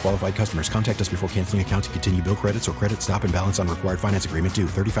credits for well-qualified customers. Contact us before canceling account to continue bill credits or credit stop and balance on required finance agreement due.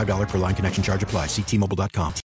 $35 per line connection charge applies. See T-Mobile.com.